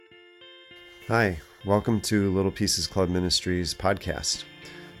Hi, welcome to Little Pieces Club Ministries podcast.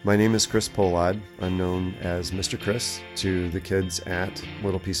 My name is Chris Polad. I'm known as Mr. Chris to the kids at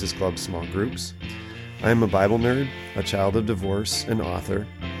Little Pieces Club small groups. I am a Bible nerd, a child of divorce, and author,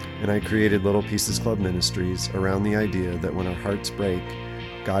 and I created Little Pieces Club Ministries around the idea that when our hearts break,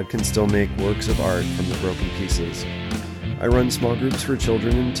 God can still make works of art from the broken pieces. I run small groups for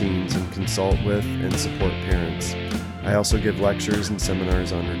children and teens and consult with and support parents. I also give lectures and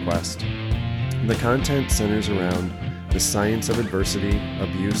seminars on request. The content centers around the science of adversity,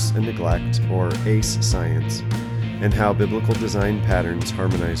 abuse, and neglect, or ACE science, and how biblical design patterns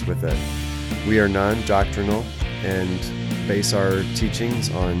harmonize with it. We are non-doctrinal and base our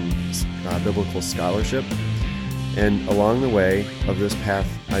teachings on biblical scholarship. And along the way of this path,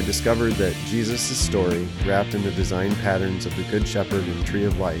 I discovered that Jesus' story, wrapped in the design patterns of the Good Shepherd and Tree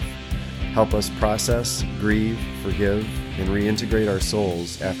of Life, help us process, grieve, forgive, and reintegrate our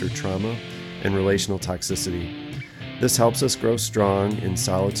souls after trauma and relational toxicity. This helps us grow strong in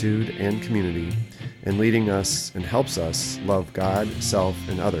solitude and community, and leading us and helps us love God, self,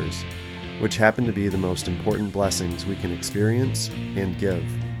 and others, which happen to be the most important blessings we can experience and give.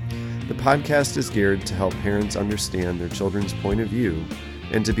 The podcast is geared to help parents understand their children's point of view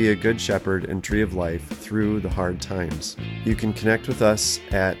and to be a good shepherd and tree of life through the hard times. You can connect with us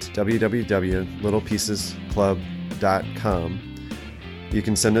at www.littlepiecesclub.com. You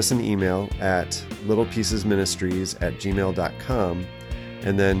can send us an email at littlepiecesministries@gmail.com,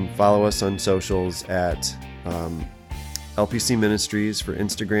 and then follow us on socials at LPC Ministries for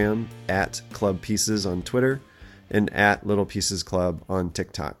Instagram, at Club Pieces on Twitter, and at Little Pieces Club on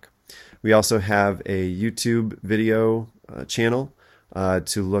TikTok. We also have a YouTube video channel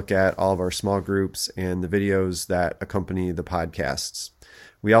to look at all of our small groups and the videos that accompany the podcasts.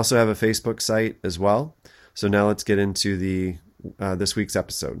 We also have a Facebook site as well. So now let's get into this week's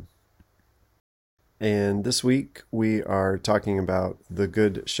episode. And this week we are talking about the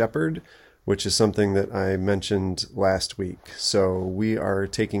Good Shepherd, which is something that I mentioned last week. So we are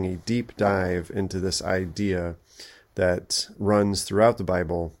taking a deep dive into this idea that runs throughout the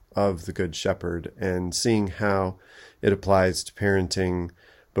Bible of the Good Shepherd and seeing how it applies to parenting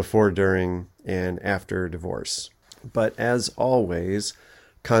before, during, and after divorce. But as always,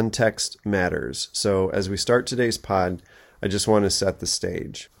 context matters. So as we start today's pod, I just want to set the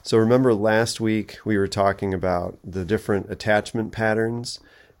stage. So remember last week we were talking about the different attachment patterns,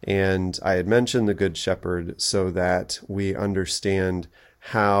 and I had mentioned the Good Shepherd so that we understand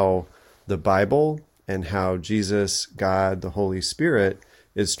how the Bible and how Jesus, God, the Holy Spirit,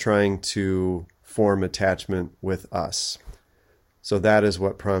 is trying to form attachment with us. So that is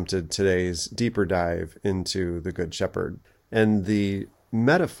what prompted today's deeper dive into the Good Shepherd. And the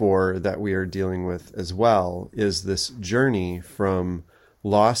metaphor that we are dealing with as well is this journey from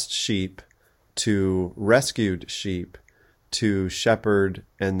lost sheep to rescued sheep to shepherd,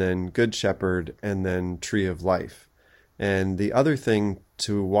 and then good shepherd, and then tree of life. And the other thing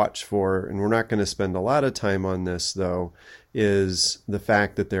to watch for, and we're not going to spend a lot of time on this though, is the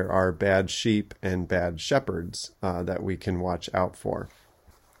fact that there are bad sheep and bad shepherds that we can watch out for.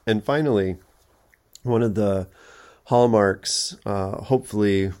 And finally, one of the hallmarks,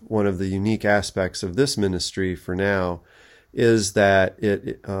 hopefully one of the unique aspects of this ministry for now, is that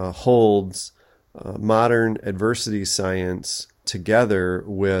it holds modern adversity science together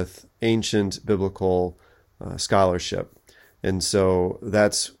with ancient biblical scholarship. And so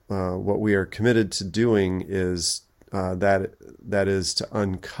that's what we are committed to doing, is that is to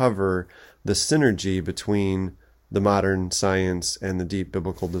uncover the synergy between the modern science and the deep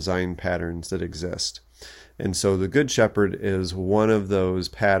biblical design patterns that exist. And so the Good Shepherd is one of those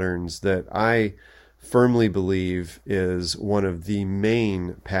patterns that I firmly believe is one of the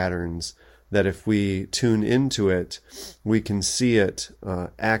main patterns that if we tune into it, we can see it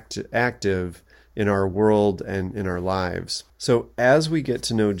active in our world and in our lives. So as we get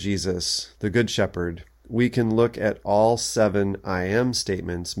to know Jesus, the Good Shepherd, we can look at all 7 I am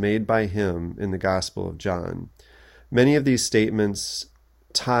statements made by him in the Gospel of John. Many of these statements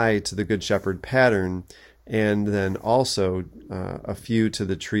tie to the Good Shepherd pattern, and then also a few to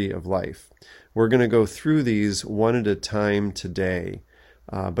the Tree of Life. We're going to go through these one at a time today,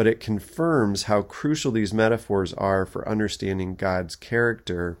 but it confirms how crucial these metaphors are for understanding God's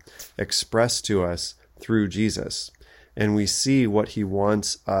character expressed to us through Jesus. And we see what he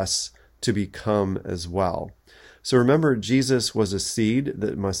wants us to become as well. So remember, Jesus was a seed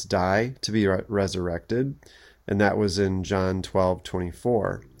that must die to be resurrected, and that was in John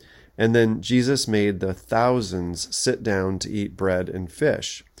 12:24. And then Jesus made the thousands sit down to eat bread and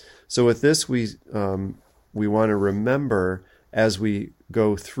fish. So with this, we want to remember as we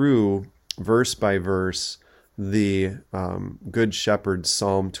go through verse by verse the Good Shepherd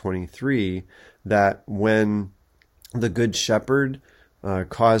Psalm 23, that when the Good Shepherd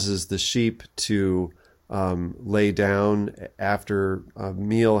causes the sheep to lay down after a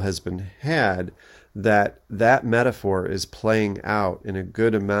meal has been had, that metaphor is playing out in a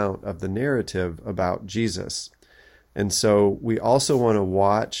good amount of the narrative about Jesus. And so we also want to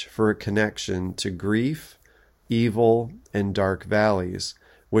watch for a connection to grief, evil, and dark valleys,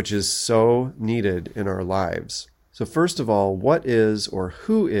 which is so needed in our lives. So first of all, what is or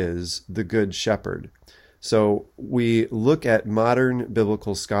who is the Good Shepherd? So we look at modern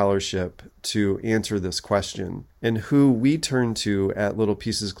biblical scholarship to answer this question, and who we turn to at Little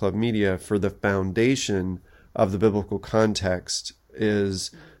Pieces Club Media for the foundation of the biblical context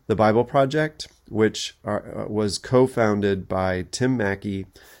is the Bible Project, which was co-founded by Tim Mackey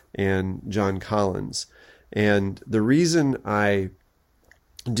and John Collins. And the reason I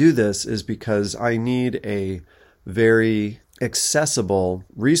do this is because I need a very accessible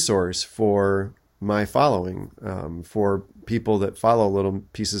resource for my following, for people that follow Little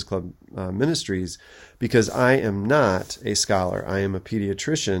Pieces Club Ministries, because I am not a scholar. I am a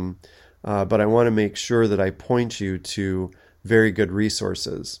pediatrician, but I want to make sure that I point you to very good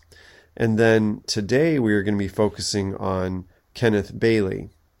resources. And then today we are going to be focusing on Kenneth Bailey.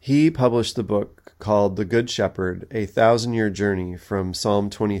 He published the book called The Good Shepherd, A 1,000-Year Journey from Psalm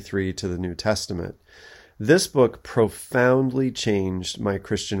 23 to the New Testament. This book profoundly changed my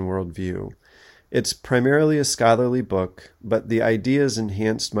Christian worldview. It's primarily a scholarly book, but the ideas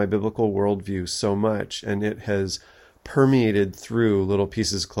enhanced my biblical worldview so much, and it has permeated through Little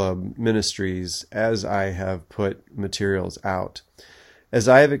Pieces Club Ministries as I have put materials out. As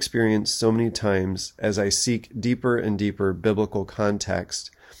I have experienced so many times, as I seek deeper and deeper biblical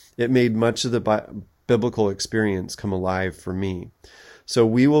context, it made much of the biblical experience come alive for me. So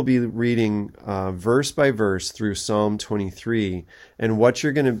we will be reading verse by verse through Psalm 23, and what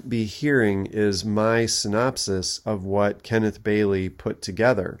you're going to be hearing is my synopsis of what Kenneth Bailey put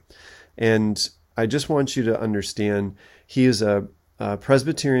together. And I just want you to understand, he is a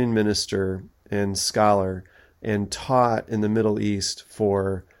Presbyterian minister and scholar and taught in the Middle East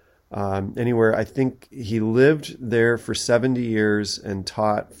for anywhere. I think he lived there for 70 years and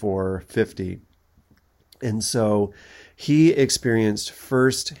taught for 50. And so he experienced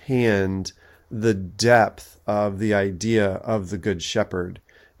firsthand the depth of the idea of the Good Shepherd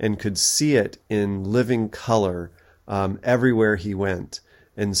and could see it in living color everywhere he went.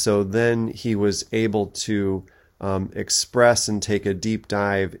 And so then he was able to express and take a deep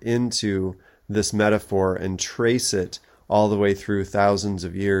dive into this metaphor and trace it all the way through thousands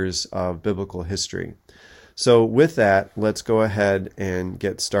of years of biblical history. So with that, let's go ahead and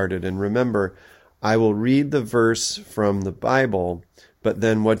get started. And remember, I will read the verse from the Bible, but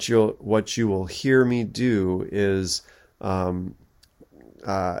then what you will hear me do is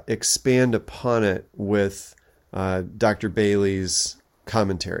expand upon it with Dr. Bailey's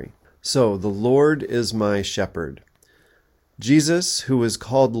commentary. So, the Lord is my shepherd. Jesus, who was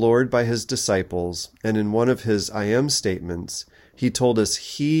called Lord by his disciples, and in one of his I am statements, he told us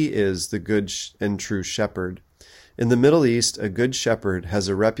he is the good and true shepherd. In the Middle East, a good shepherd has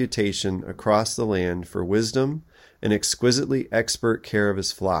a reputation across the land for wisdom and exquisitely expert care of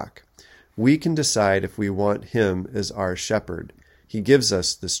his flock. We can decide if we want him as our shepherd. He gives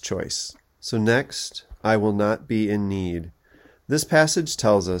us this choice. So next, I will not be in need. This passage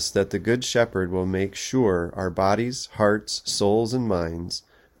tells us that the Good Shepherd will make sure our bodies, hearts, souls, and minds,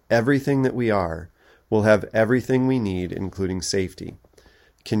 everything that we are, will have everything we need, including safety.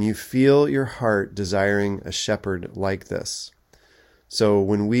 Can you feel your heart desiring a shepherd like this? So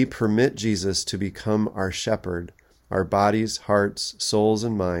when we permit Jesus to become our shepherd, our bodies, hearts, souls,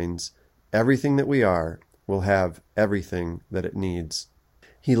 and minds, everything that we are, will have everything that it needs.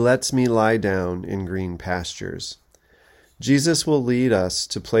 He lets me lie down in green pastures. Jesus will lead us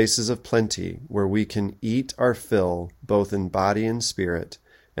to places of plenty where we can eat our fill both in body and spirit,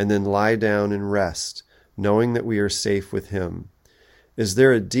 and then lie down and rest, knowing that we are safe with him. Is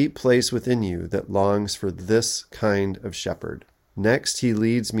there a deep place within you that longs for this kind of shepherd? Next, he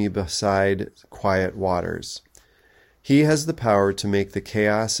leads me beside quiet waters. He has the power to make the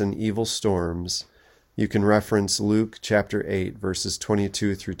chaos and evil storms. You can reference Luke chapter 8, verses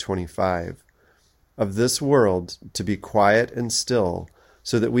 22 through 25. Of this world to be quiet and still,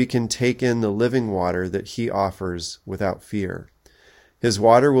 so that we can take in the living water that he offers without fear. His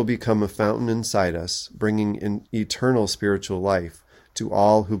water will become a fountain inside us, bringing in eternal spiritual life to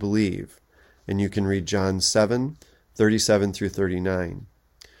all who believe. And you can read John 7, 37 through 39.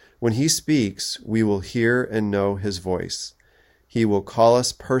 When he speaks, we will hear and know his voice. He will call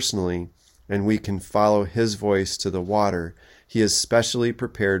us personally and we can follow his voice to the water he has specially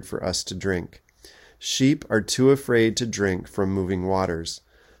prepared for us to drink. Sheep are too afraid to drink from moving waters.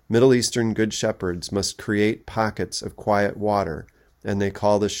 Middle Eastern good shepherds must create pockets of quiet water, and they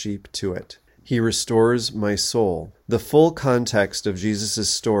call the sheep to it. He restores my soul. The full context of Jesus'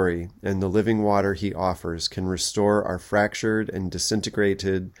 story and the living water he offers can restore our fractured and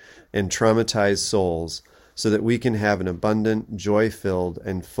disintegrated and traumatized souls so that we can have an abundant, joy-filled,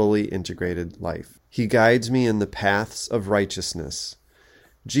 and fully integrated life. He guides me in the paths of righteousness.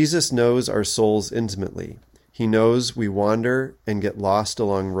 Jesus knows our souls intimately. He knows we wander and get lost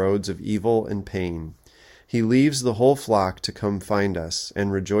along roads of evil and pain. He leaves the whole flock to come find us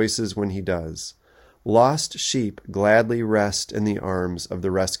and rejoices when he does. Lost sheep gladly rest in the arms of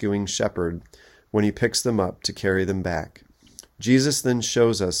the rescuing shepherd when he picks them up to carry them back. Jesus then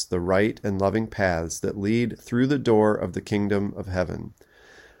shows us the right and loving paths that lead through the door of the kingdom of heaven.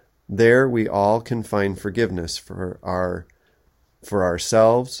 There we all can find forgiveness for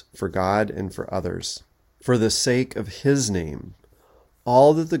ourselves, for God, and for others. For the sake of his name,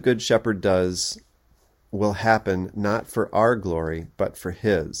 all that the Good Shepherd does will happen not for our glory, but for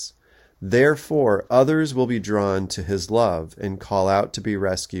his. Therefore, others will be drawn to his love and call out to be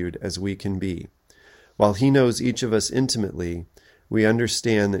rescued as we can be. While he knows each of us intimately, we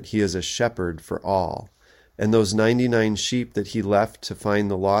understand that he is a shepherd for all. And those 99 sheep that he left to find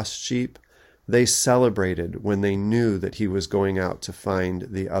the lost sheep, they celebrated when they knew that he was going out to find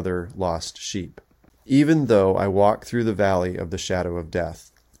the other lost sheep. Even though I walk through the valley of the shadow of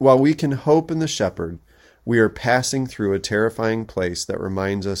death. While we can hope in the shepherd, we are passing through a terrifying place that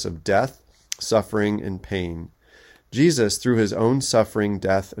reminds us of death, suffering, and pain. Jesus, through his own suffering,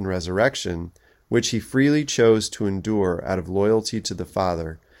 death, and resurrection, which he freely chose to endure out of loyalty to the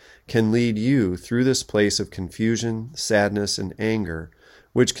Father, can lead you through this place of confusion, sadness, and anger,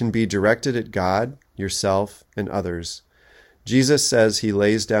 which can be directed at God, yourself, and others. Jesus says he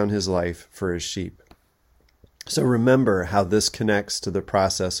lays down his life for his sheep. So remember how this connects to the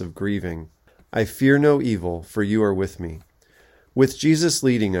process of grieving. I fear no evil, for you are with me. With Jesus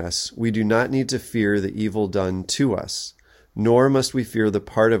leading us, we do not need to fear the evil done to us, nor must we fear the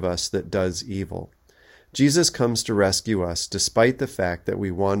part of us that does evil. Jesus comes to rescue us despite the fact that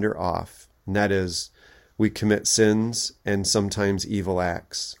we wander off, and that is, we commit sins and sometimes evil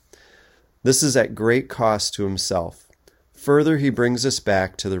acts. This is at great cost to himself. Further, he brings us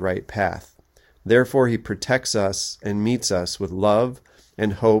back to the right path. Therefore, he protects us and meets us with love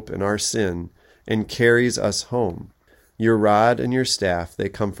and hope in our sin and carries us home. Your rod and your staff, they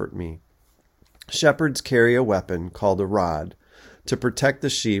comfort me. Shepherds carry a weapon called a rod to protect the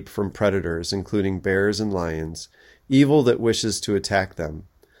sheep from predators, including bears and lions, evil that wishes to attack them,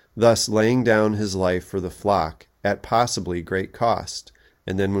 thus laying down his life for the flock at possibly great cost.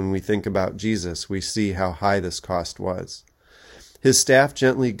 And then when we think about Jesus, we see how high this cost was. His staff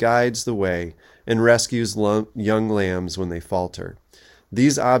gently guides the way and rescues young lambs when they falter.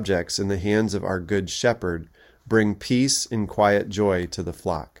 These objects in the hands of our good shepherd bring peace and quiet joy to the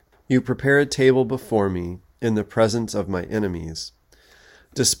flock. You prepare a table before me in the presence of my enemies.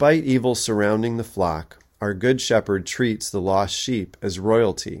 Despite evil surrounding the flock, our good shepherd treats the lost sheep as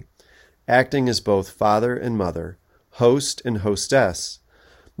royalty, acting as both father and mother, host and hostess.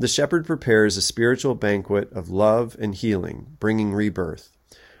 The shepherd prepares a spiritual banquet of love and healing, bringing rebirth.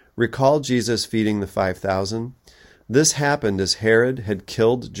 Recall Jesus feeding the 5,000? This happened as Herod had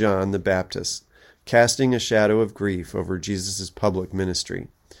killed John the Baptist, casting a shadow of grief over Jesus' public ministry.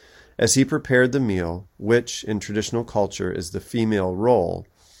 As he prepared the meal, which in traditional culture is the female role,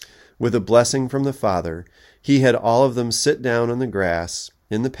 with a blessing from the Father, he had all of them sit down on the grass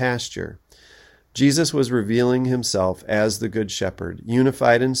in the pasture. Jesus was revealing himself as the Good Shepherd,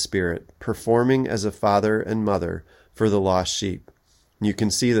 unified in spirit, performing as a father and mother for the lost sheep. You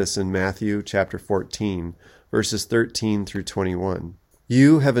can see this in Matthew chapter 14, verses 13 through 21.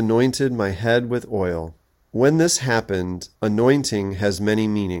 You have anointed my head with oil. When this happened, anointing has many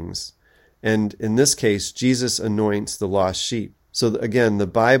meanings. And in this case, Jesus anoints the lost sheep. So again, the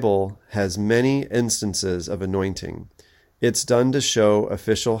Bible has many instances of anointing. It's done to show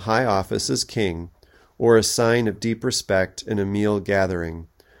official high office as king, or a sign of deep respect in a meal gathering,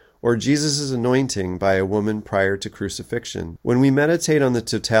 or Jesus' anointing by a woman prior to crucifixion. When we meditate on the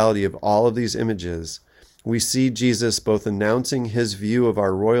totality of all of these images, we see Jesus both announcing his view of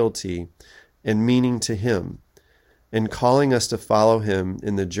our royalty and meaning to him, and calling us to follow him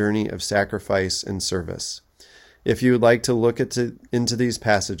in the journey of sacrifice and service. If you would like to look into these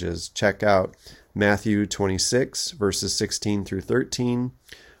passages, check out Matthew 26, verses 16 through 13,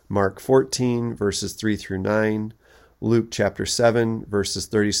 Mark 14, verses 3 through 9, Luke chapter 7, verses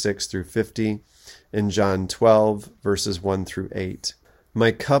 36 through 50, and John 12, verses 1 through 8.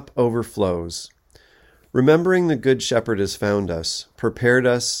 My cup overflows. Remembering the Good Shepherd has found us, prepared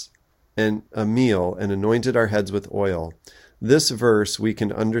us a meal, and anointed our heads with oil, this verse we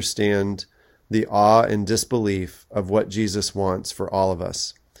can understand the awe and disbelief of what Jesus wants for all of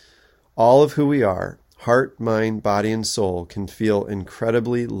us. All of who we are, heart, mind, body, and soul, can feel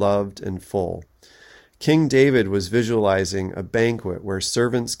incredibly loved and full. King David was visualizing a banquet where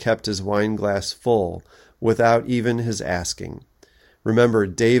servants kept his wine glass full without even his asking. Remember,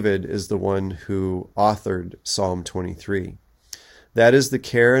 David is the one who authored Psalm 23. That is the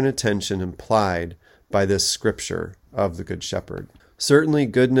care and attention implied by this scripture of the Good Shepherd. Certainly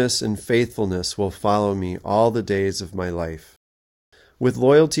goodness and faithfulness will follow me all the days of my life. With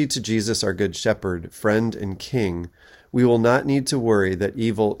loyalty to Jesus, our Good Shepherd, friend and King, we will not need to worry that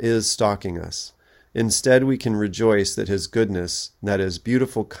evil is stalking us. Instead, we can rejoice that his goodness, that is,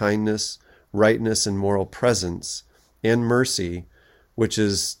 beautiful kindness, rightness, and moral presence, and mercy, which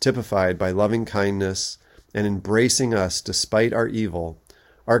is typified by loving kindness and embracing us despite our evil,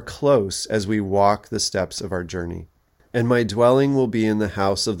 are close as we walk the steps of our journey. And my dwelling will be in the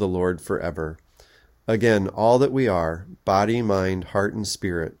house of the Lord forever. Again, all that we are, body, mind, heart, and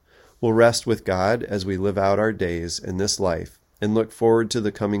spirit, will rest with God as we live out our days in this life and look forward to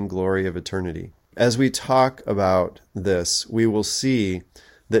the coming glory of eternity. As we talk about this, we will see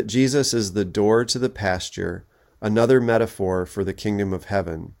that Jesus is the door to the pasture, another metaphor for the kingdom of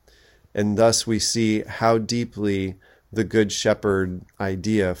heaven. And thus we see how deeply the Good Shepherd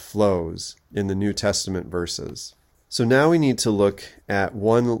idea flows in the New Testament verses. So now we need to look at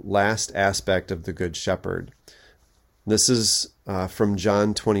one last aspect of the Good Shepherd. This is from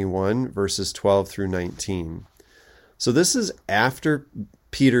John 21, verses 12 through 19. So this is after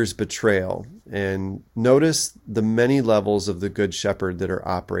Peter's betrayal, and notice the many levels of the Good Shepherd that are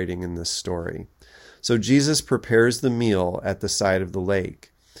operating in this story. So Jesus prepares the meal at the side of the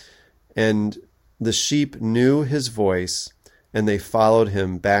lake, and the sheep knew his voice, and they followed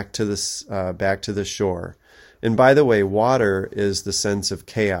him back to the shore. And by the way, water is the sense of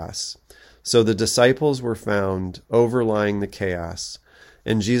chaos. So the disciples were found overlying the chaos,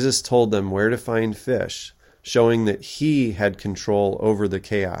 and Jesus told them where to find fish, showing that he had control over the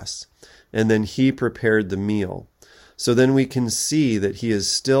chaos. And then he prepared the meal. So then we can see that he is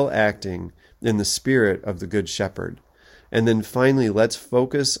still acting in the spirit of the Good Shepherd. And then finally, let's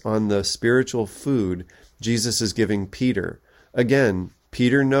focus on the spiritual food Jesus is giving Peter. Again,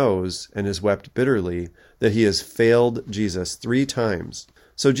 Peter knows and has wept bitterly that he has failed Jesus 3 times.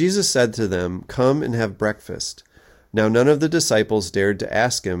 So Jesus said to them, "Come and have breakfast." Now none of the disciples dared to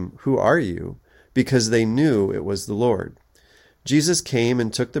ask him, "Who are you?" because they knew it was the Lord. Jesus came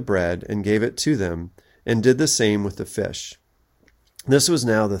and took the bread and gave it to them, and did the same with the fish. This was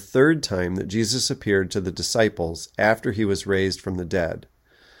now the 3rd time that Jesus appeared to the disciples after he was raised from the dead.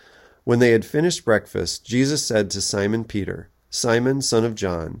 When they had finished breakfast, Jesus said to Simon Peter, "Simon, son of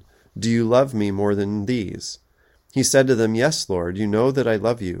John, do you love me more than these?" He said to them, "Yes, Lord, you know that I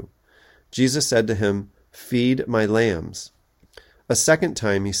love you." Jesus said to him, "Feed my lambs." A 2nd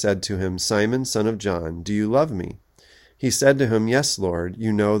time he said to him, "Simon, son of John, do you love me?" He said to him, "Yes, Lord,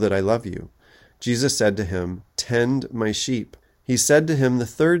 you know that I love you." Jesus said to him, "Tend my sheep." He said to him the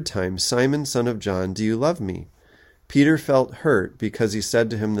 3rd time, "Simon, son of John, do you love me?" Peter felt hurt because he said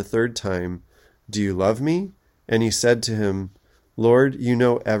to him the 3rd time, "Do you love me?" And he said to him, "Lord, you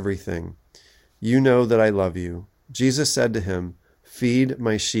know everything. You know that I love you." Jesus said to him, "Feed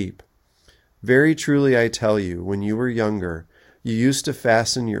my sheep. Very truly I tell you, when you were younger, you used to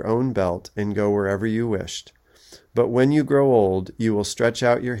fasten your own belt and go wherever you wished. But when you grow old, you will stretch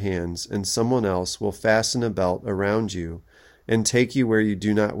out your hands, and someone else will fasten a belt around you and take you where you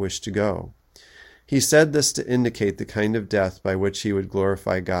do not wish to go." He said this to indicate the kind of death by which he would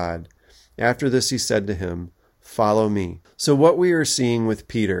glorify God. After this he said to him, "Follow me." So what we are seeing with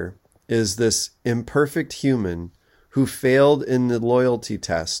Peter is this imperfect human who failed in the loyalty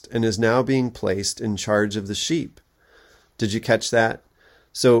test and is now being placed in charge of the sheep. Did you catch that?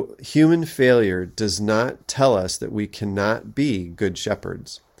 So human failure does not tell us that we cannot be good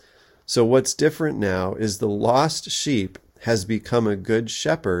shepherds. So what's different now is the lost sheep has become a good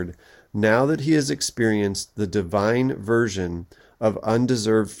shepherd now that he has experienced the divine version of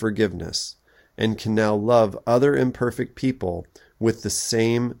undeserved forgiveness and can now love other imperfect people with the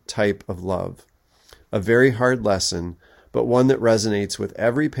same type of love. A very hard lesson, but one that resonates with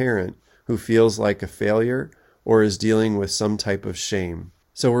every parent who feels like a failure or is dealing with some type of shame.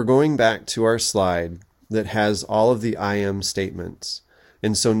 So we're going back to our slide that has all of the I am statements.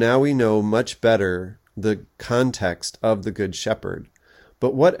 And so now we know much better the context of the Good Shepherd.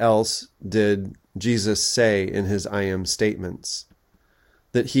 But what else did Jesus say in his I am statements?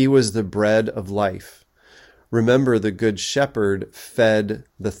 That he was the bread of life. Remember, the Good Shepherd fed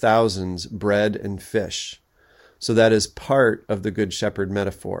the thousands bread and fish. So that is part of the Good Shepherd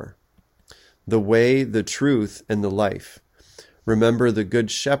metaphor. The way, the truth, and the life. Remember, the Good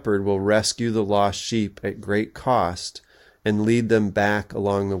Shepherd will rescue the lost sheep at great cost and lead them back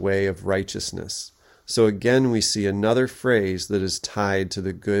along the way of righteousness. So again, we see another phrase that is tied to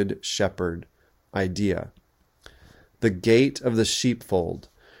the Good Shepherd idea. The gate of the sheepfold.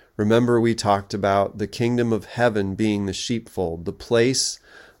 Remember, we talked about the kingdom of heaven being the sheepfold, the place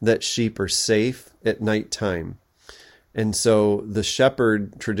that sheep are safe at nighttime. And so the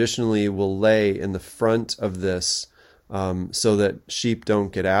shepherd traditionally will lay in the front of this so that sheep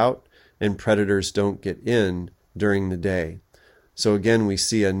don't get out and predators don't get in during the day. So again, we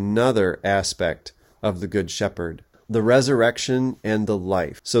see another aspect of the Good Shepherd, the resurrection and the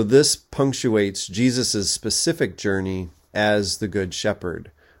life. So this punctuates Jesus' specific journey as the Good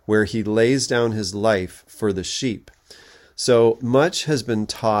Shepherd, where he lays down his life for the sheep. So much has been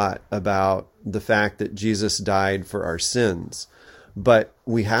taught about the fact that Jesus died for our sins, but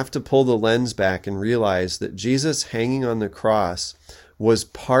we have to pull the lens back and realize that Jesus hanging on the cross was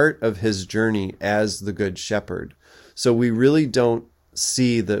part of his journey as the Good Shepherd. So we really don't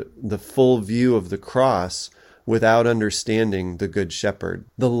see the full view of the cross without understanding the Good Shepherd.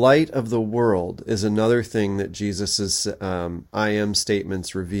 The light of the world is another thing that Jesus' I am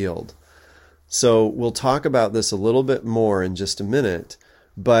statements revealed. So we'll talk about this a little bit more in just a minute,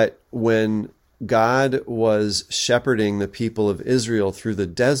 but when God was shepherding the people of Israel through the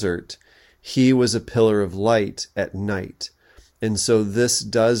desert, he was a pillar of light at night. And so this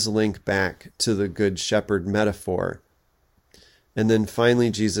does link back to the Good Shepherd metaphor. And then finally,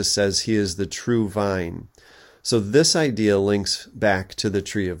 Jesus says he is the true vine. So this idea links back to the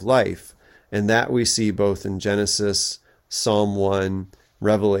tree of life, and that we see both in Genesis, Psalm 1,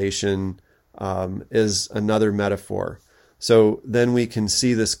 Revelation, is another metaphor. So then we can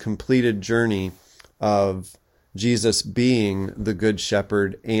see this completed journey of Jesus being the Good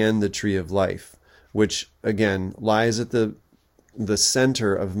Shepherd and the tree of life, which again lies at the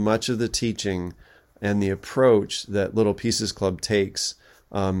center of much of the teaching and the approach that Little Pieces Club takes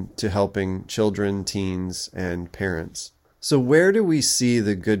to helping children, teens, and parents. So where do we see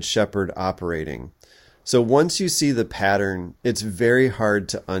the Good Shepherd operating? So once you see the pattern, it's very hard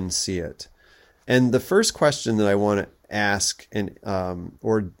to unsee it. And the first question that I want to ask and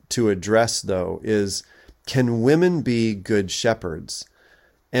or to address, though, is, can women be good shepherds?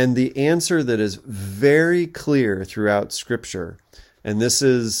 And the answer that is very clear throughout Scripture, and this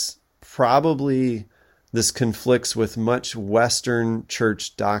conflicts with much Western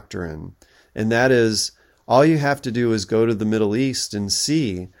church doctrine, and that is, all you have to do is go to the Middle East and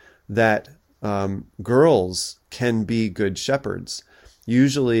see that girls can be good shepherds.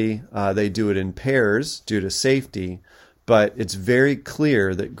 Usually they do it in pairs due to safety, but it's very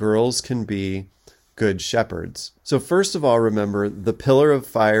clear that girls can be good shepherds. So first of all, remember the pillar of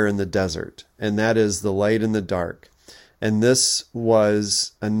fire in the desert, and that is the light in the dark. And this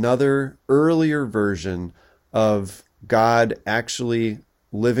was another earlier version of God actually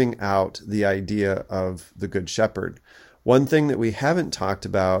living out the idea of the Good Shepherd. One thing that we haven't talked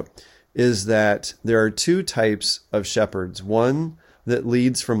about is that there are two types of shepherds, one that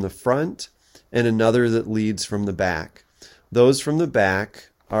leads from the front and another that leads from the back. Those from the back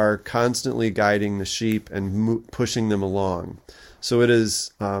are constantly guiding the sheep and pushing them along. So it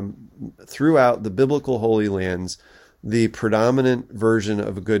is throughout the biblical Holy Lands, the predominant version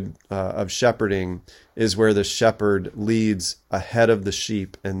of shepherding is where the shepherd leads ahead of the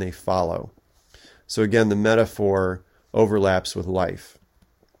sheep and they follow. So again, the metaphor overlaps with life.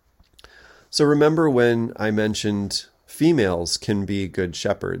 So remember when I mentioned females can be good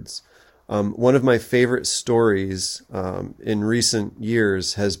shepherds. One of my favorite stories in recent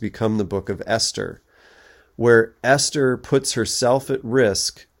years has become the book of Esther, where Esther puts herself at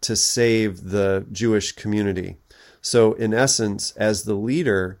risk to save the Jewish community. So in essence, as the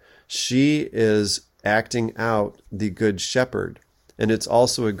leader, she is acting out the Good Shepherd. And it's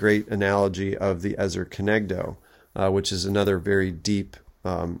also a great analogy of the Ezer Kenegdo, which is another very deep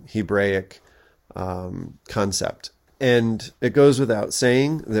Hebraic concept. And it goes without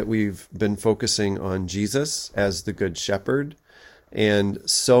saying that we've been focusing on Jesus as the Good Shepherd, and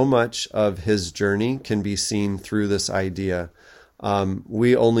so much of his journey can be seen through this idea.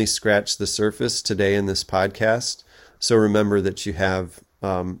 We only scratched the surface today in this podcast, so remember that you have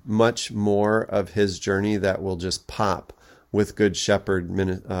much more of his journey that will just pop with Good Shepherd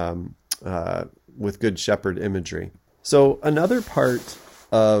with Good Shepherd imagery. So another part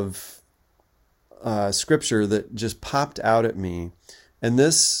of Scripture that just popped out at me, and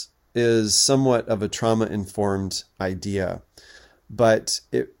this is somewhat of a trauma-informed idea, but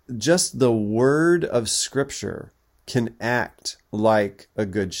just the word of Scripture can act like a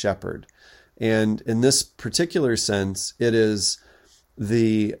good shepherd. And in this particular sense, it is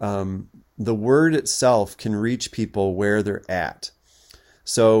the word itself can reach people where they're at.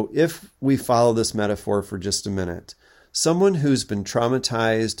 So if we follow this metaphor for just a minute, someone who's been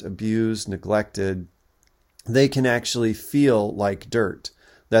traumatized, abused, neglected, they can actually feel like dirt.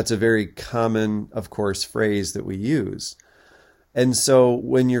 That's a very common, of course, phrase that we use. And so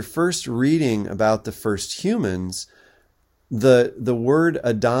when you're first reading about the first humans, the word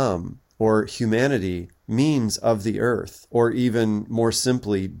Adam, or humanity, means of the earth, or even more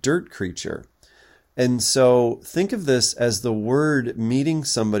simply, dirt creature. And so think of this as the word meeting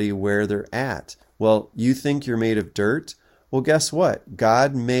somebody where they're at. Well, you think you're made of dirt? Well, guess what?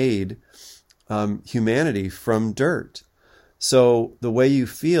 God made humanity from dirt. So the way you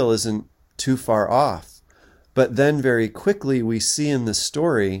feel isn't too far off. But then very quickly we see in the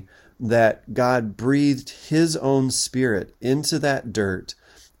story that God breathed his own spirit into that dirt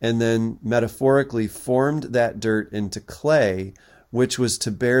and then metaphorically formed that dirt into clay, which was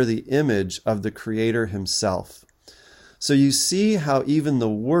to bear the image of the Creator himself. So you see how even the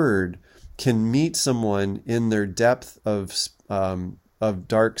Word can meet someone in their depth of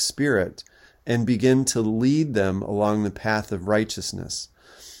dark spirit and begin to lead them along the path of righteousness.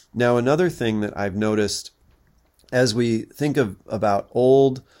 Now, another thing that I've noticed as we think about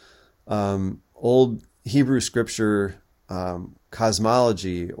old Hebrew scripture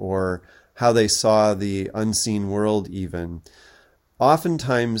cosmology, or how they saw the unseen world even,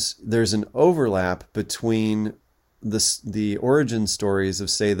 oftentimes there's an overlap between the origin stories of,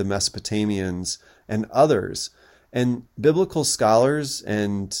 say, the Mesopotamians and others. And biblical scholars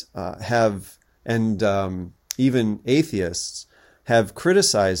and even atheists have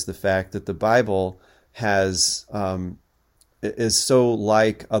criticized the fact that the Bible is so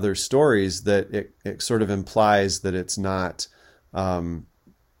like other stories that it sort of implies that it's not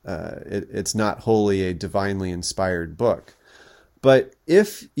wholly a divinely inspired book. But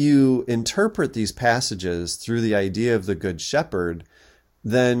if you interpret these passages through the idea of the Good Shepherd,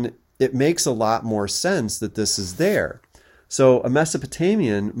 then it makes a lot more sense that this is there. So a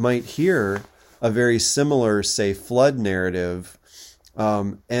Mesopotamian might hear a very similar, say, flood narrative,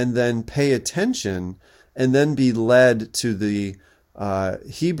 and then pay attention and then be led to the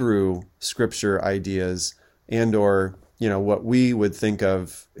Hebrew scripture ideas and or what we would think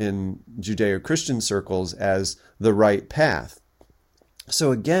of in Judeo-Christian circles as the right path.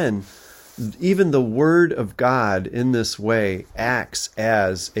 So again, even the Word of God in this way acts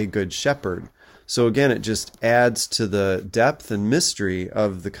as a good shepherd. So again, it just adds to the depth and mystery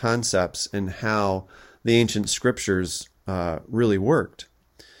of the concepts and how the ancient scriptures really worked.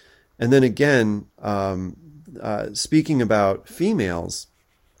 And then again, speaking about females,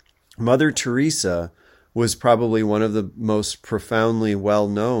 Mother Teresa was probably one of the most profoundly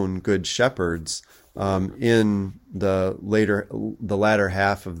well-known good shepherds in the latter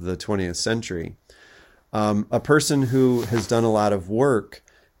half of the 20th century. A person who has done a lot of work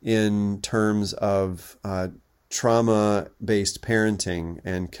in terms of trauma-based parenting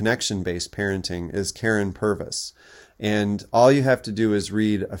and connection-based parenting is Karen Purvis. And all you have to do is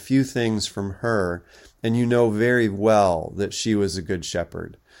read a few things from her, and you know very well that she was a good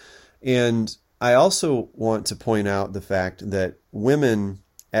shepherd. And I also want to point out the fact that women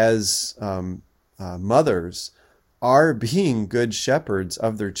as mothers are being good shepherds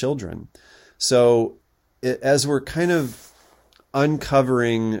of their children. So as we're kind of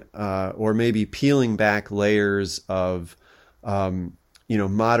uncovering or maybe peeling back layers of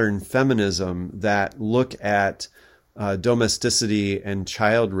modern feminism that look at domesticity and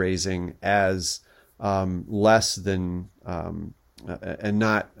child raising as less than and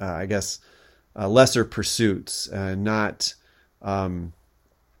not lesser pursuits, not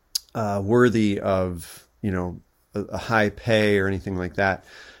worthy of a high pay or anything like that.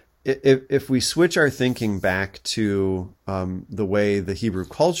 If we switch our thinking back to the way the Hebrew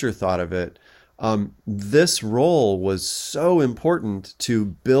culture thought of it, this role was so important to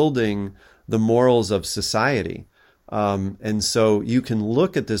building the morals of society. And so you can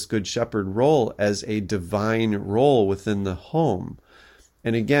look at this Good Shepherd role as a divine role within the home.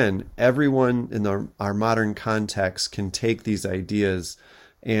 And again, everyone in our modern context can take these ideas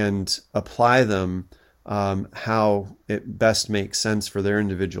and apply them how it best makes sense for their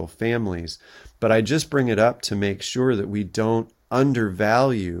individual families. But I just bring it up to make sure that we don't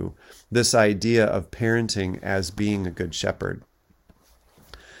undervalue this idea of parenting as being a good shepherd.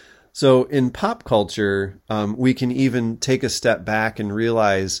 So in pop culture, we can even take a step back and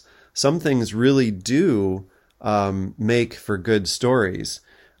realize some things really do make for good stories.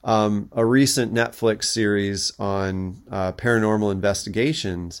 A recent Netflix series on paranormal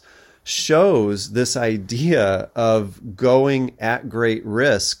investigations shows this idea of going at great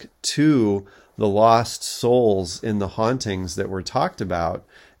risk to the lost souls in the hauntings that were talked about,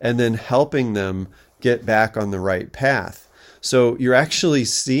 and then helping them get back on the right path. So you're actually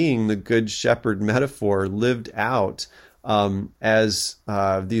seeing the Good Shepherd metaphor lived out as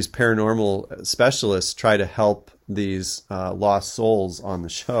these paranormal specialists try to help these lost souls on the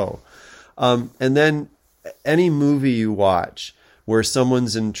show. And then any movie you watch where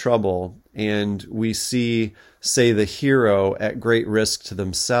someone's in trouble and we see, say, the hero at great risk to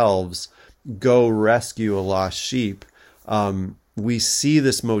themselves go rescue a lost sheep, we see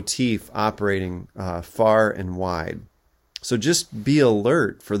this motif operating far and wide. So just be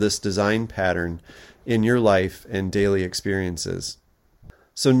alert for this design pattern in your life and daily experiences.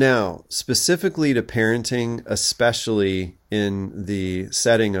 So now, specifically to parenting, especially in the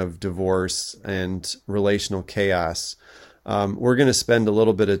setting of divorce and relational chaos, we're going to spend a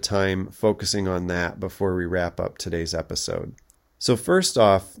little bit of time focusing on that before we wrap up today's episode. So first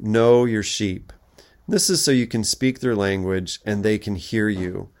off, know your sheep. This is so you can speak their language and they can hear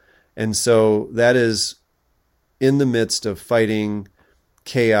you. And so that is in the midst of fighting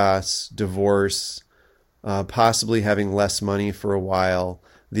chaos, divorce, possibly having less money for a while,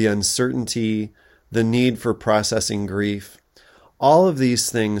 the uncertainty, the need for processing grief. All of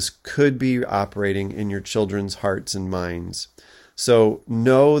these things could be operating in your children's hearts and minds. So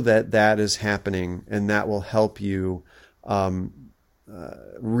know that that is happening, and that will help you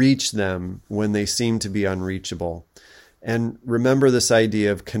reach them when they seem to be unreachable. And remember this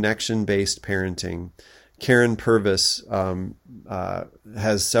idea of connection-based parenting. Karen Purvis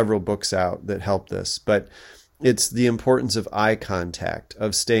has several books out that help this, but it's the importance of eye contact,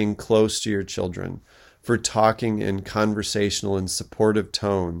 of staying close to your children, for talking in conversational and supportive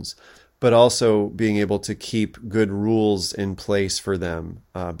tones, but also being able to keep good rules in place for them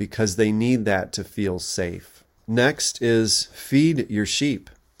because they need that to feel safe. Next is feed your sheep.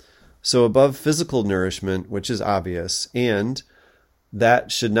 So above physical nourishment, which is obvious, and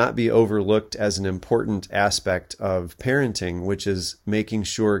that should not be overlooked as an important aspect of parenting, which is making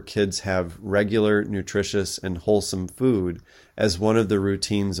sure kids have regular, nutritious, and wholesome food as one of the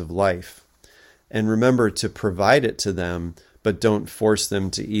routines of life. And remember to provide it to them, but don't force them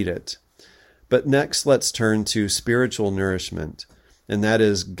to eat it. But next, let's turn to spiritual nourishment, and that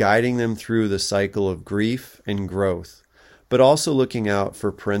is guiding them through the cycle of grief and growth, but also looking out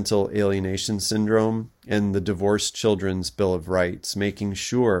for parental alienation syndrome and the divorced children's Bill of Rights, making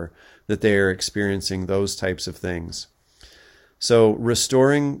sure that they are experiencing those types of things. So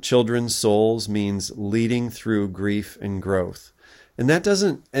restoring children's souls means leading through grief and growth. And that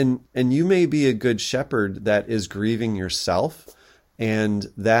doesn't, and you may be a good shepherd that is grieving yourself,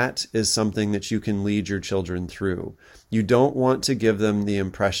 and that is something that you can lead your children through. You don't want to give them the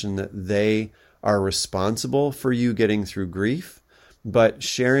impression that they are responsible for you getting through grief, but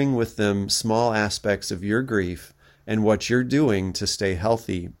sharing with them small aspects of your grief and what you're doing to stay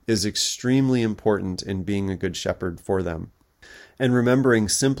healthy is extremely important in being a good shepherd for them. And remembering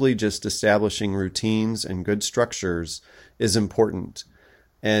simply just establishing routines and good structures is important.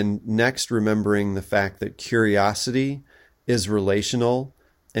 And next, remembering the fact that curiosity is relational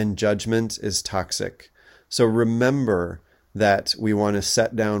and judgment is toxic. So remember that we want to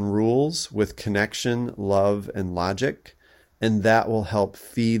set down rules with connection, love, and logic, and that will help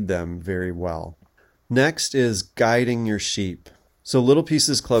feed them very well. Next is guiding your sheep. So Little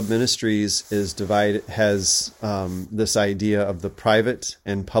Pieces Club Ministries has this idea of the private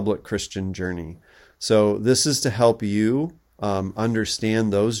and public Christian journey. So this is to help you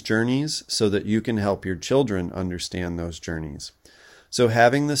understand those journeys so that you can help your children understand those journeys. So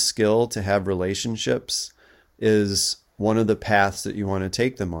having the skill to have relationships is one of the paths that you want to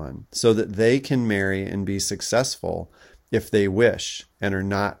take them on so that they can marry and be successful if they wish and are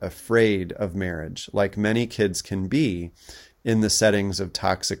not afraid of marriage, like many kids can be in the settings of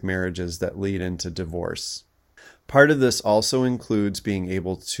toxic marriages that lead into divorce. Part of this also includes being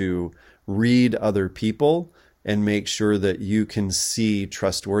able to read other people and make sure that you can see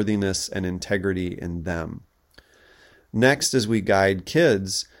trustworthiness and integrity in them. Next, as we guide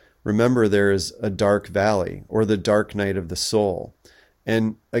kids, remember there is a dark valley or the dark night of the soul.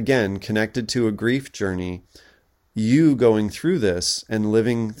 And again, connected to a grief journey, you going through this and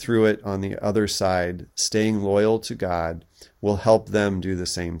living through it on the other side, staying loyal to God, will help them do the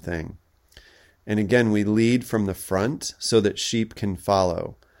same thing. And again, we lead from the front so that sheep can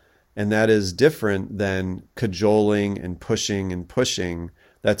follow. And that is different than cajoling and pushing and pushing.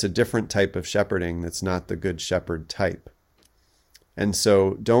 That's a different type of shepherding. That's not the good shepherd type. And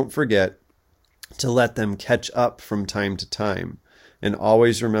so don't forget to let them catch up from time to time. And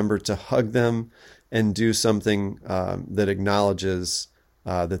always remember to hug them and do something that acknowledges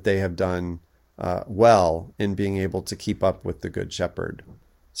that they have done well in being able to keep up with the Good Shepherd.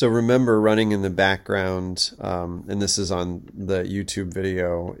 So remember, running in the background, and this is on the YouTube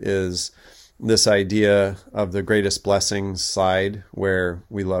video, is this idea of the greatest blessings slide, where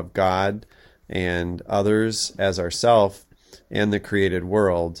we love God and others as ourselves and the created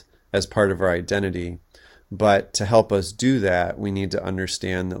world as part of our identity. But to help us do that, we need to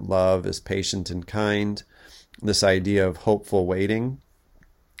understand that love is patient and kind. This idea of hopeful waiting.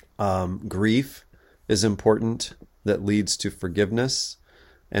 Grief is important, that leads to forgiveness.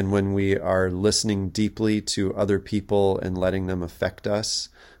 And when we are listening deeply to other people and letting them affect us,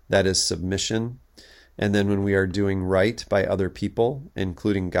 that is submission. And then when we are doing right by other people,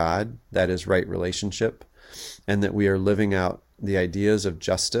 including God, that is right relationship. And that we are living out the ideas of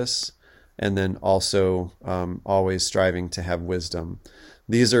justice, and then also always striving to have wisdom.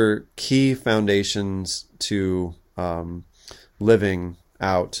 These are key foundations to living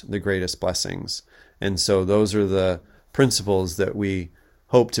out the greatest blessings. And so those are the principles that we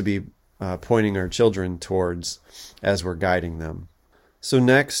hope to be pointing our children towards as we're guiding them. So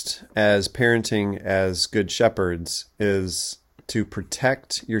next, as parenting as good shepherds, is to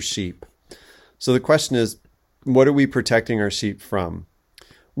protect your sheep. So the question is, what are we protecting our sheep from?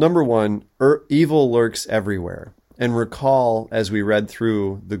 Number one, evil lurks everywhere. And recall, as we read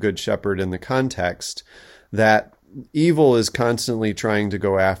through the Good Shepherd in the context, that evil is constantly trying to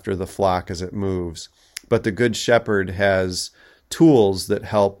go after the flock as it moves. But the Good Shepherd has tools that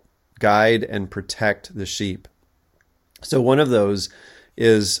help guide and protect the sheep. So one of those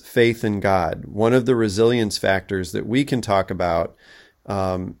is faith in God. One of the resilience factors that we can talk about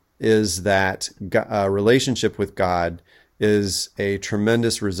is that a relationship with God is a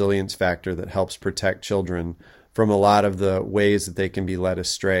tremendous resilience factor that helps protect children from a lot of the ways that they can be led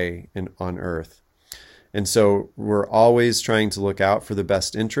astray on earth. And so we're always trying to look out for the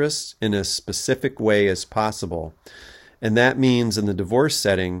best interests in a specific way as possible. And that means in the divorce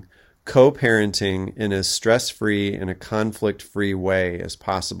setting, co-parenting in as stress-free and a conflict-free way as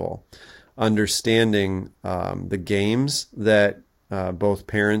possible. Understanding the games that both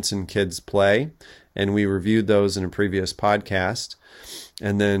parents and kids play, and we reviewed those in a previous podcast.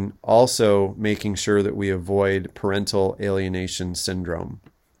 And then also making sure that we avoid parental alienation syndrome.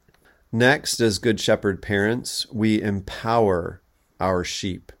 Next, as Good Shepherd parents, we empower our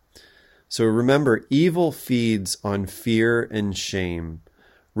sheep. So remember, evil feeds on fear and shame.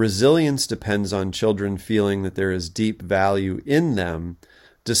 Resilience depends on children feeling that there is deep value in them,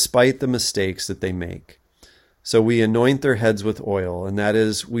 despite the mistakes that they make. So we anoint their heads with oil, and that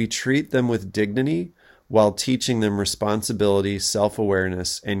is, we treat them with dignity while teaching them responsibility,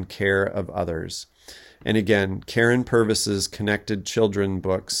 self-awareness, and care of others. And again, Karen Purvis's Connected Children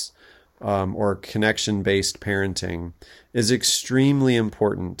books, or connection-based parenting, is extremely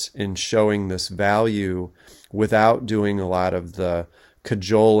important in showing this value without doing a lot of the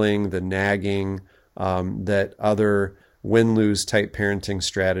cajoling, the nagging that other win-lose type parenting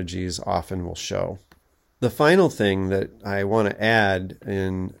strategies often will show. The final thing that I want to add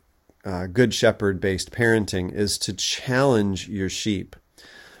in Good Shepherd-based parenting is to challenge your sheep.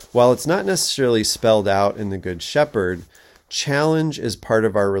 While it's not necessarily spelled out in the Good Shepherd, challenge is part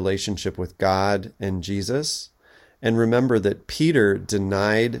of our relationship with God and Jesus. And remember that Peter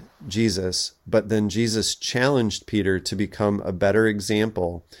denied Jesus, but then Jesus challenged Peter to become a better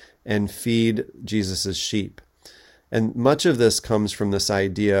example and feed Jesus's sheep. And much of this comes from this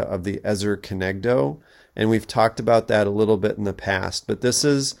idea of the Ezer Kenegdo, and we've talked about that a little bit in the past. But this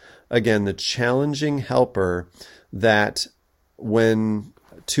is, again, the challenging helper that when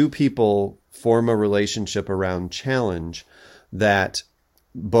two people form a relationship around challenge, that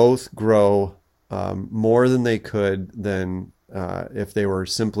both grow more than they could than if they were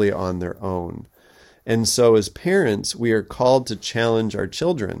simply on their own. And so as parents, we are called to challenge our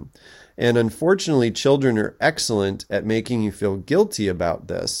children. And unfortunately, children are excellent at making you feel guilty about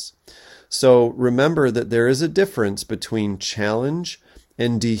this. So remember that there is a difference between challenge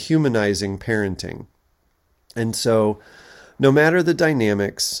and dehumanizing parenting. And so no matter the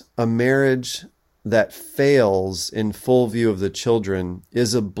dynamics, a marriage that fails in full view of the children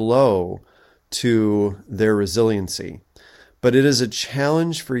is a blow to their resiliency. But it is a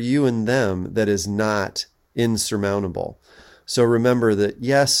challenge for you and them that is not insurmountable. So remember that,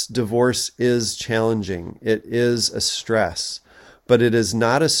 yes, divorce is challenging. It is a stress, but it is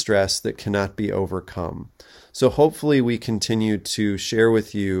not a stress that cannot be overcome. So hopefully we continue to share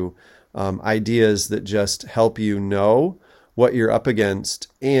with you ideas that just help you know what you're up against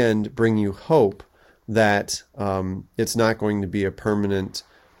and bring you hope that it's not going to be a permanent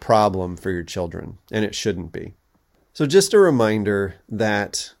problem for your children, and it shouldn't be. So just a reminder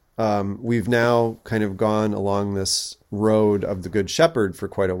that we've now kind of gone along this road of the Good Shepherd for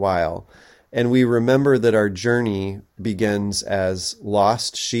quite a while, and we remember that our journey begins as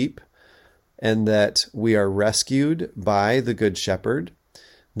lost sheep, and that we are rescued by the Good Shepherd,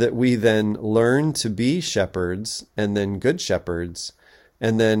 that we then learn to be shepherds and then good shepherds,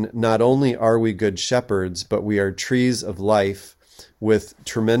 and then not only are we good shepherds, but we are trees of life with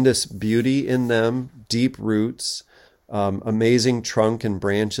tremendous beauty in them, deep roots, amazing trunk and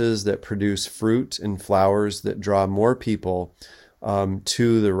branches that produce fruit and flowers that draw more people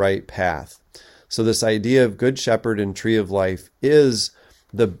to the right path. So this idea of good shepherd and tree of life is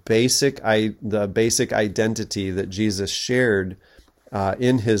the basic identity that Jesus shared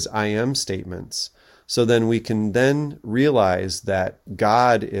in his I am statements. So then we can then realize that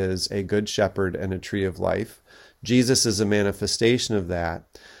God is a good shepherd and a tree of life. Jesus is a manifestation of that.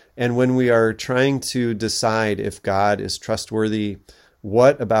 And when we are trying to decide if God is trustworthy,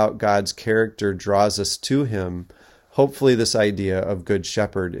 what about God's character draws us to him, hopefully this idea of good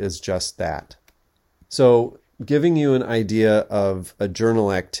shepherd is just that. So giving you an idea of a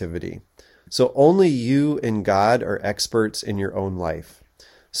journal activity. So only you and God are experts in your own life.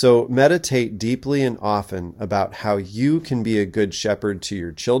 So meditate deeply and often about how you can be a good shepherd to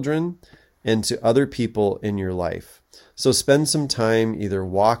your children and to other people in your life. So spend some time either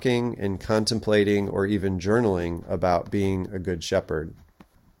walking and contemplating or even journaling about being a good shepherd.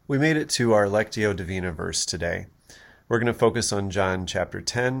 We made it to our Lectio Divina verse today. We're going to focus on John chapter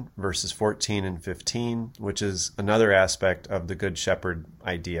 10, verses 14 and 15, which is another aspect of the Good Shepherd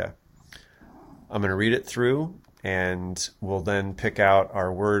idea. I'm going to read it through, and we'll then pick out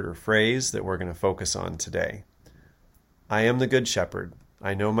our word or phrase that we're going to focus on today. I am the Good Shepherd.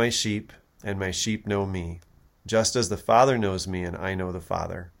 I know my sheep, and my sheep know me, just as the Father knows me, and I know the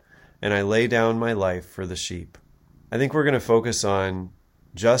Father. And I lay down my life for the sheep. I think we're going to focus on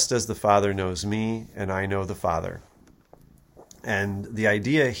just as the Father knows me, and I know the Father. And the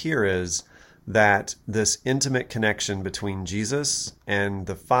idea here is that this intimate connection between Jesus and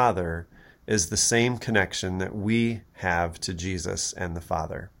the Father is the same connection that we have to Jesus and the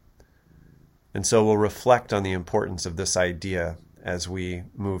Father. And so we'll reflect on the importance of this idea as we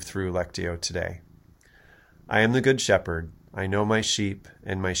move through Lectio today. I am the Good Shepherd. I know my sheep,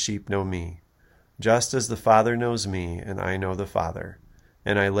 and my sheep know me, just as the Father knows me, and I know the Father.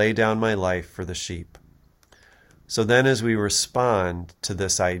 And I lay down my life for the sheep. So then as we respond to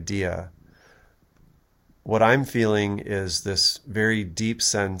this idea, what I'm feeling is this very deep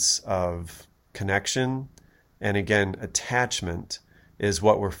sense of connection, and again, attachment is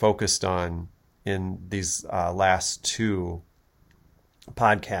what we're focused on in these last two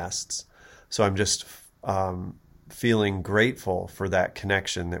podcasts. So I'm just feeling grateful for that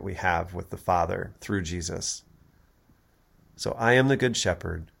connection that we have with the Father through Jesus. So I am the Good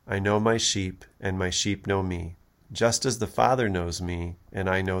Shepherd. I know my sheep, and my sheep know me, just as the Father knows me, and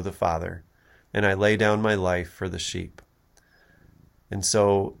I know the Father. And I lay down my life for the sheep. And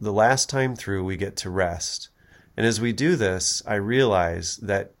so the last time through, we get to rest. And as we do this, I realize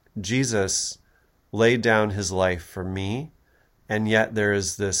that Jesus laid down his life for me, and yet there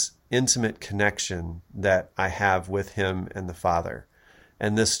is this intimate connection that I have with him and the Father.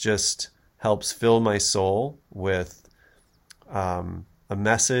 And this just helps fill my soul with a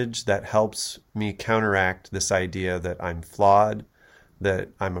message that helps me counteract this idea that I'm flawed, that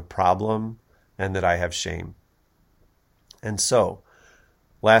I'm a problem, and that I have shame. And so,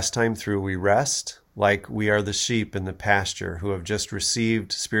 last time through, we rest like we are the sheep in the pasture who have just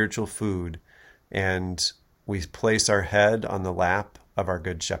received spiritual food, and we place our head on the lap of our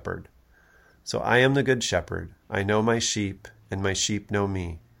Good Shepherd. So I am the Good Shepherd. I know my sheep, and my sheep know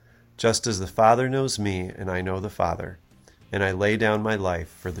me, just as the Father knows me, and I know the Father. And I lay down my life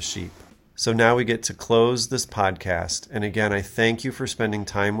for the sheep. So now we get to close this podcast. And again, I thank you for spending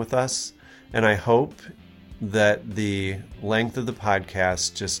time with us. And I hope that the length of the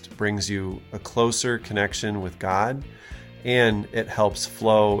podcast just brings you a closer connection with God, and it helps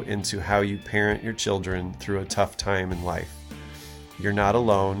flow into how you parent your children through a tough time in life. You're not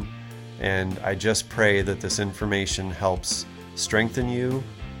alone, and I just pray that this information helps strengthen you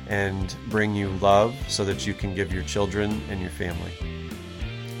and bring you love so that you can give your children and your family.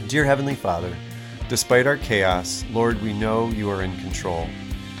 Dear Heavenly Father, despite our chaos, Lord, we know you are in control.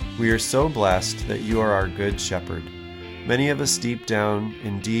 We are so blessed that you are our good shepherd. Many of us deep down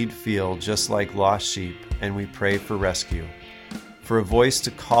indeed feel just like lost sheep, and we pray for rescue, for a voice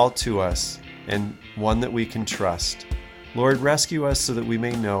to call to us and one that we can trust. Lord, rescue us so that we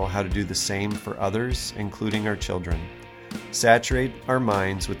may know how to do the same for others, including our children. Saturate our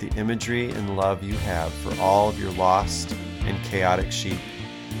minds with the imagery and love you have for all of your lost and chaotic sheep.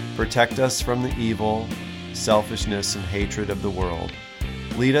 Protect us from the evil, selfishness, and hatred of the world.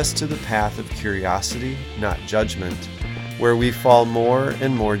 Lead us to the path of curiosity, not judgment, where we fall more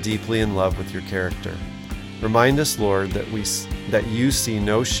and more deeply in love with your character. Remind us, Lord, that you see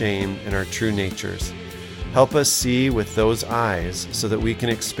no shame in our true natures. Help us see with those eyes so that we can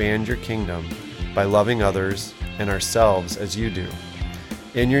expand your kingdom by loving others and ourselves as you do.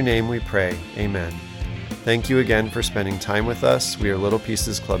 In your name we pray, amen. Thank you again for spending time with us. We are Little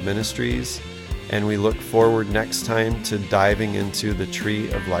Pieces Club Ministries, and we look forward next time to diving into the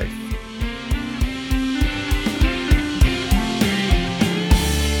tree of life.